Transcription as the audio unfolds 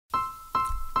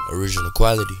Original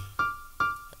quality.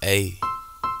 Ayy.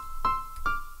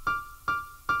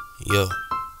 Yo.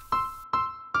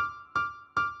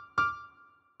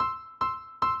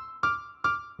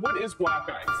 What is Black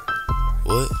Ice?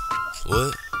 What?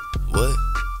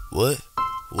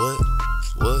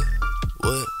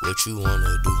 What you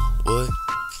wanna do? What?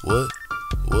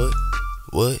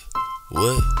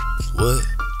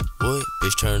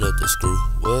 Bitch, turn up the screw.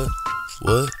 What?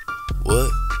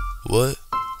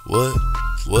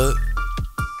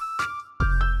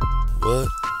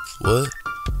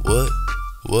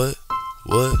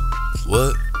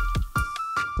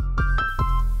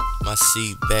 My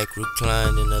seat back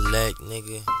reclined in the lack,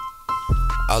 nigga.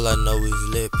 All I know is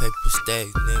lead paper stack,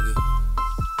 nigga.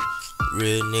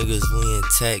 Real niggas, we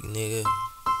intact, nigga.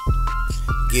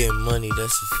 Getting money,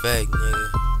 that's a fact, nigga.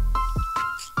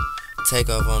 Take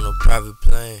off on a private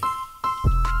plane.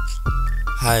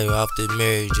 Higher off the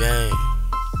Mary Jane.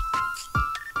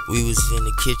 We was in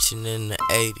the kitchen in the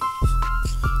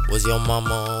 80s. Was your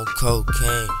mama on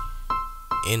cocaine?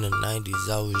 In the 90s,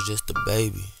 I was just a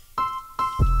baby.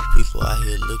 People out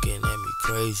here looking at me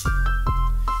crazy.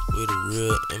 With a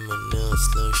real Eminem,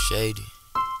 Slim Shady.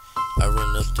 I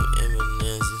run up to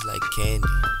M&M's, it's like candy.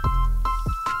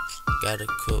 Got a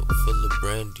cup full of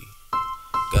brandy.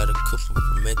 Got a couple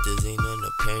promethazine in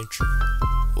the pantry.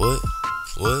 What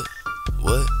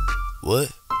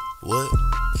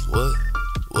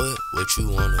you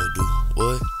wanna do?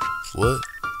 What?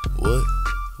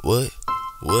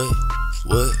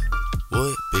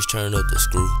 Bitch, turn up the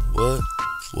screw. What?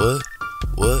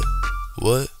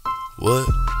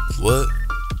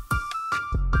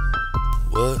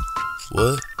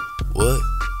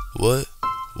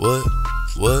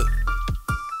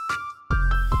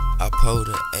 I pull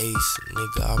the ace,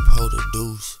 nigga, I pull the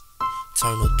deuce.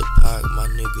 Turn up the pot, my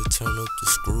nigga, turn up the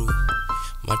screw.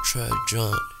 My trap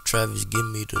jump, Travis give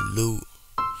me the loot.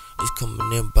 It's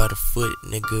coming in by the foot,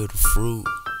 nigga, the fruit.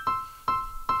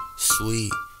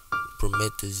 Sweet,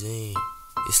 promethazine,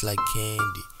 it's like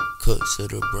candy. Cuts of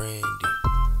the brandy.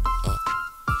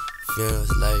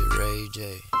 Feels like Ray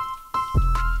J.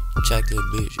 Chocolate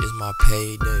bitch, it's my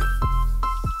payday.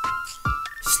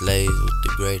 Slaves with the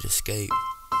great escape.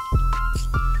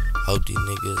 Hope these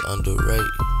niggas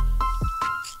underrate.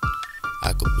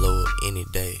 I could blow up any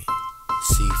day.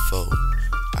 C4,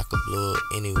 I could blow up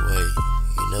anyway.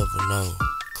 You never know.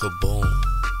 Kaboom.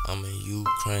 I'm in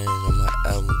Ukraine and my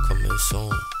album coming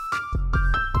soon.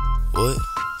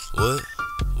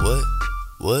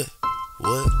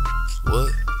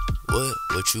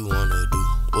 What you wanna do?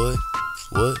 What?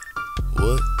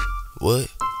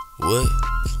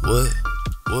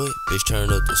 Bitch, turn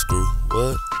up the screw.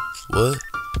 What?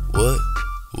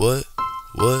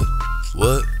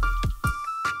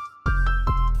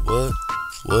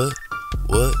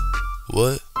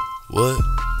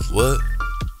 What?